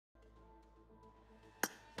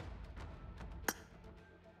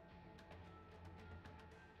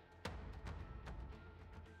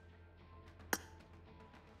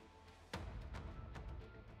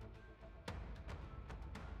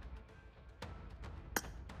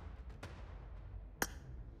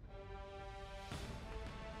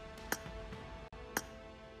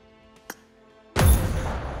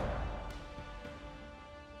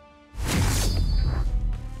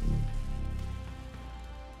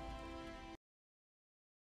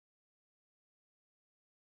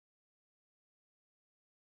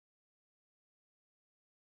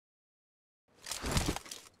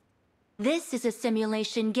This is a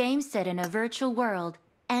simulation game set in a virtual world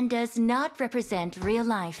and does not represent real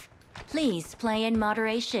life. Please play in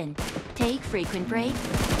moderation, take frequent breaks,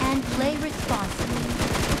 and play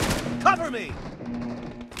responsibly. Cover me!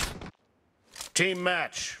 Team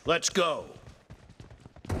match, let's go.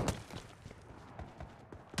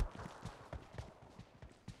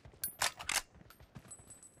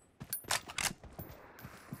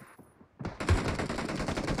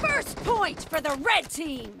 First point for the red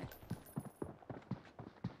team!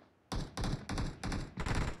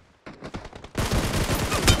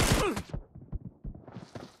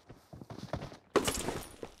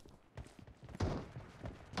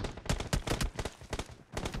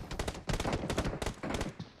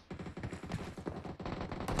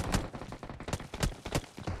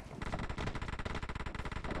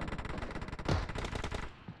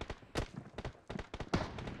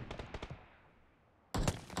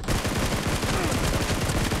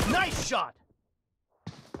 Nice shot!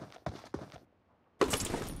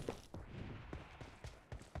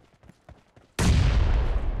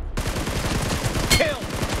 Kill!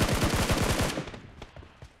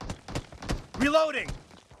 Reloading!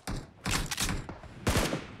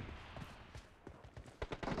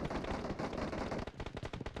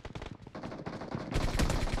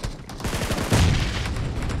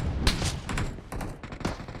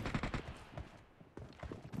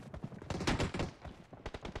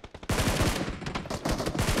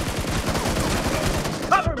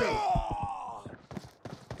 Cover me!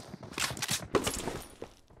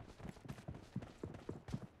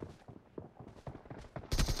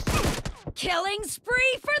 Killing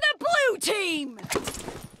spree for the blue team!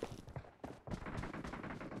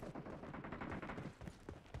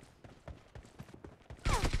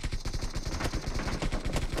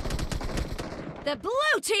 The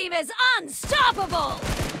blue team is unstoppable!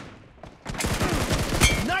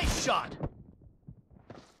 Nice shot!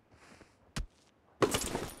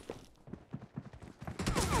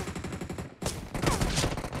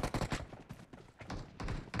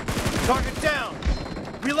 Target down!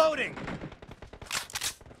 Reloading!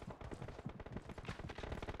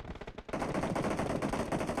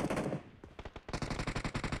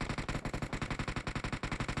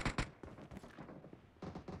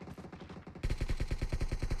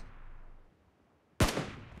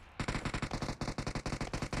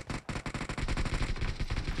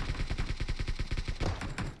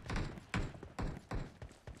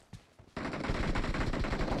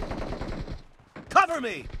 Cover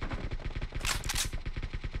me!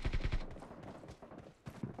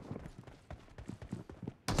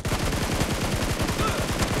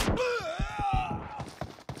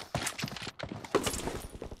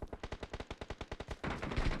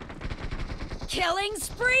 Killing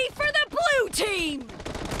spree for the blue team!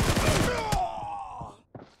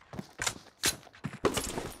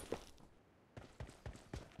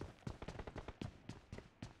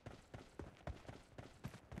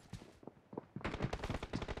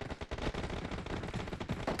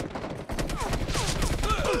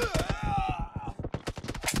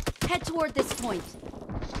 Head toward this point.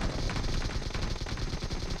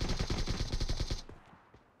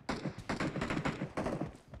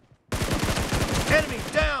 Enemy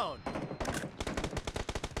down!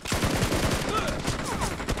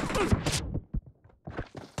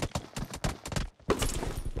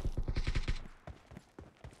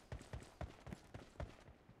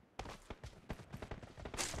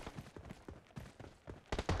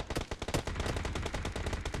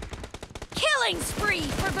 Killing spree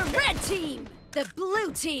for the red team! The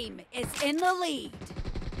blue team is in the lead.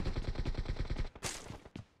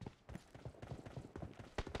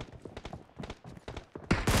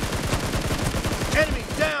 Enemy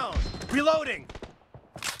down! Reloading!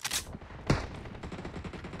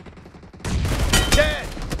 Dead!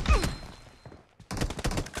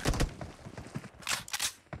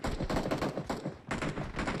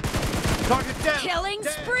 Target down! Killing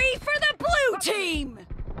Dead. spree for the blue team!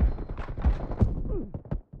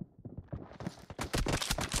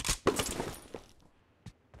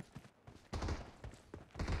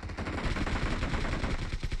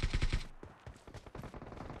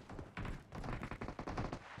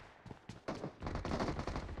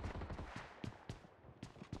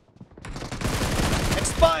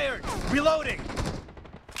 Expired! Reloading!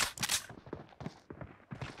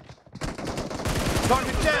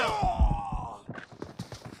 Target down!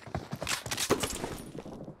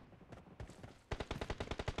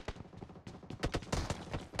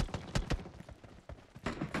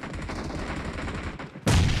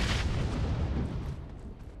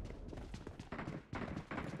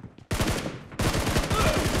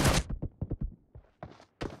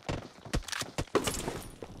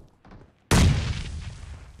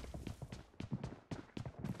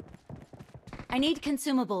 I need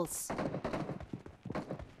consumables.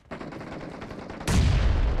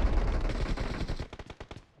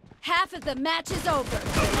 Half of the match is over,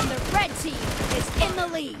 and the red team is in the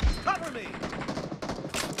lead. Cover me!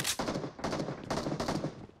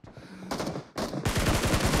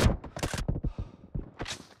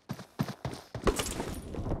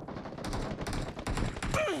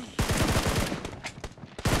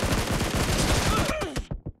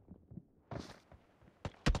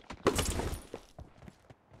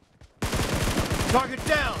 Target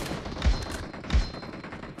down!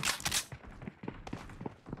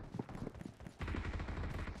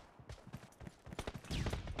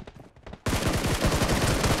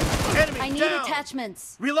 Enemy I need down!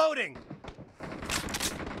 attachments. Reloading!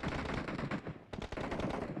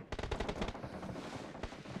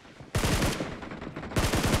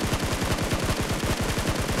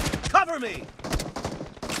 Cover me!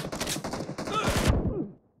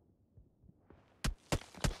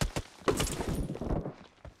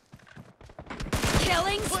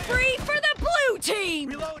 Killing spree for the blue team!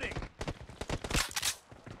 Reloading!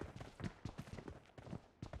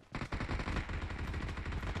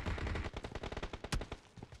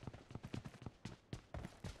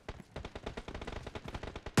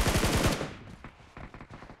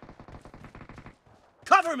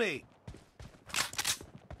 Cover me!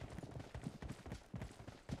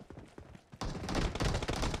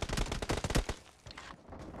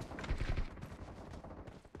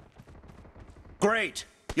 Great!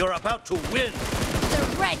 You're about to win!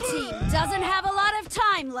 The red team doesn't have a lot of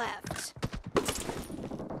time left.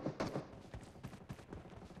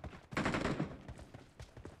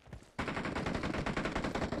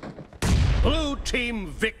 Blue team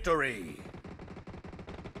victory!